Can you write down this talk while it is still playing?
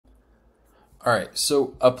All right,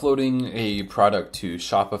 so uploading a product to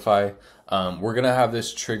Shopify, we're gonna have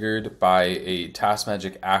this triggered by a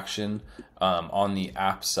TaskMagic action on the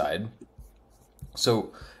app side.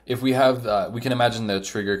 So if we have, we can imagine the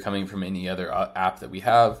trigger coming from any other app that we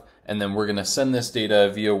have, and then we're gonna send this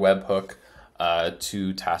data via webhook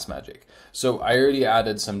to TaskMagic. So I already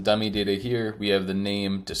added some dummy data here. We have the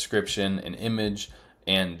name, description, an image,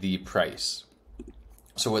 and the price.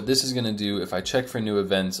 So what this is going to do, if I check for new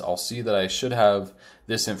events, I'll see that I should have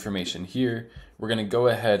this information here. We're going to go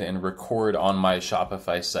ahead and record on my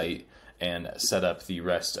Shopify site and set up the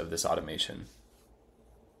rest of this automation.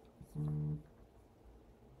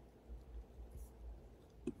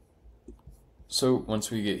 So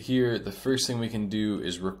once we get here, the first thing we can do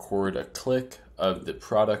is record a click of the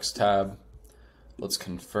products tab. Let's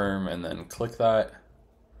confirm and then click that.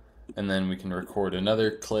 And then we can record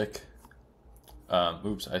another click.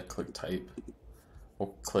 Oops, I clicked type.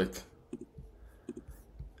 We'll click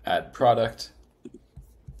add product.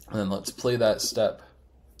 And then let's play that step.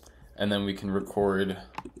 And then we can record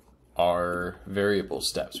our variable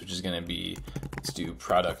steps, which is going to be, let's do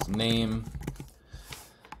product name,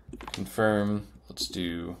 confirm, let's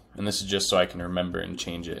do, and this is just so I can remember and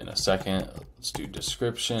change it in a second. Let's do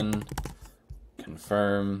description,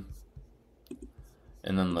 confirm,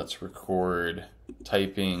 and then let's record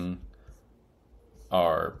typing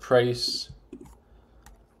our price.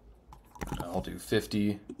 I'll do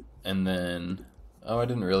 50, and then, oh, I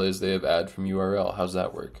didn't realize they have add from URL. How's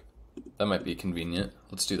that work? That might be convenient.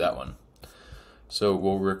 Let's do that one. So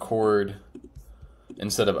we'll record,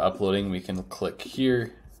 instead of uploading, we can click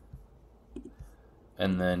here,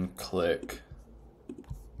 and then click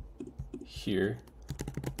here.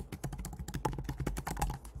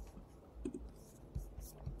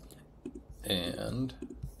 And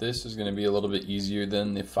this is going to be a little bit easier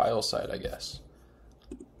than the file side, I guess.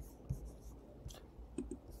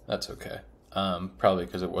 That's okay. Probably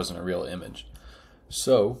because it wasn't a real image.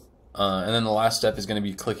 So, and then the last step is going to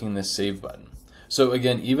be clicking this save button. So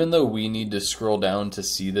again, even though we need to scroll down to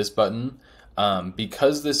see this button,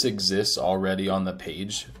 because this exists already on the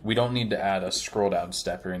page, we don't need to add a scroll down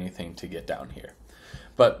step or anything to get down here.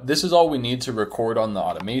 But this is all we need to record on the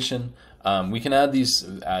automation. We can add these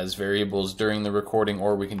as variables during the recording,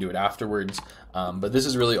 or we can do it afterwards. But this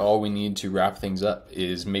is really all we need to wrap things up,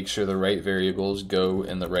 is make sure the right variables go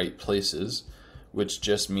in the right places, which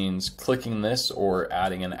just means clicking this or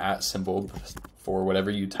adding an @ symbol for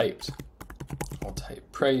whatever you typed. I'll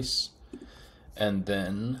type price. And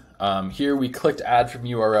then here we clicked add from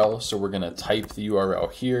URL, so we're going to type the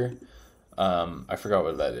URL here. I forgot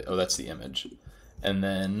what that is. Oh, that's the image. And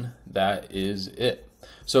then that is it.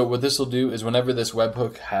 So what this will do is whenever this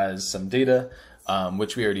webhook has some data,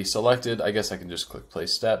 which we already selected, I guess I can just click play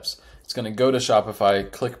steps. It's going to go to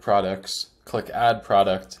Shopify, click products, click add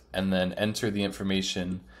product, and then enter the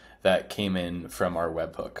information that came in from our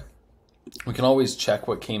webhook. We can always check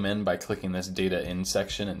what came in by clicking this data in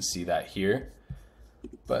section and see that here.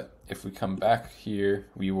 But if we come back here,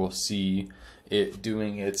 we will see it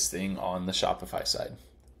doing its thing on the Shopify side.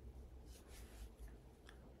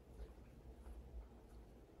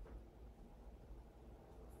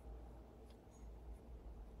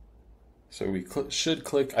 So we should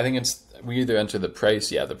click, I think it's, we either enter the price,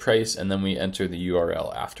 the price, and then we enter the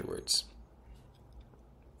URL afterwards.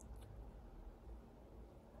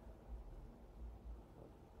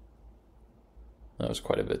 That was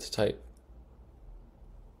quite a bit to type.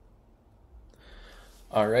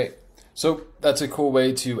 All right, so that's a cool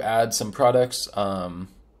way to add some products.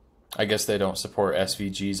 I guess they don't support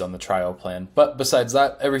SVGs on the trial plan, but besides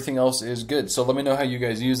that, everything else is good. So let me know how you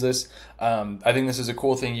guys use this. I think this is a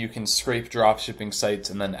cool thing. You can scrape drop shipping sites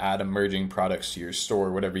and then add emerging products to your store,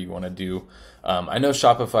 whatever you want to do. I know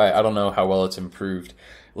Shopify, I don't know how well it's improved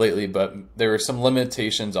lately, but there are some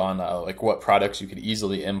limitations on like what products you could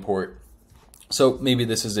easily import. So maybe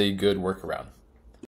this is a good workaround.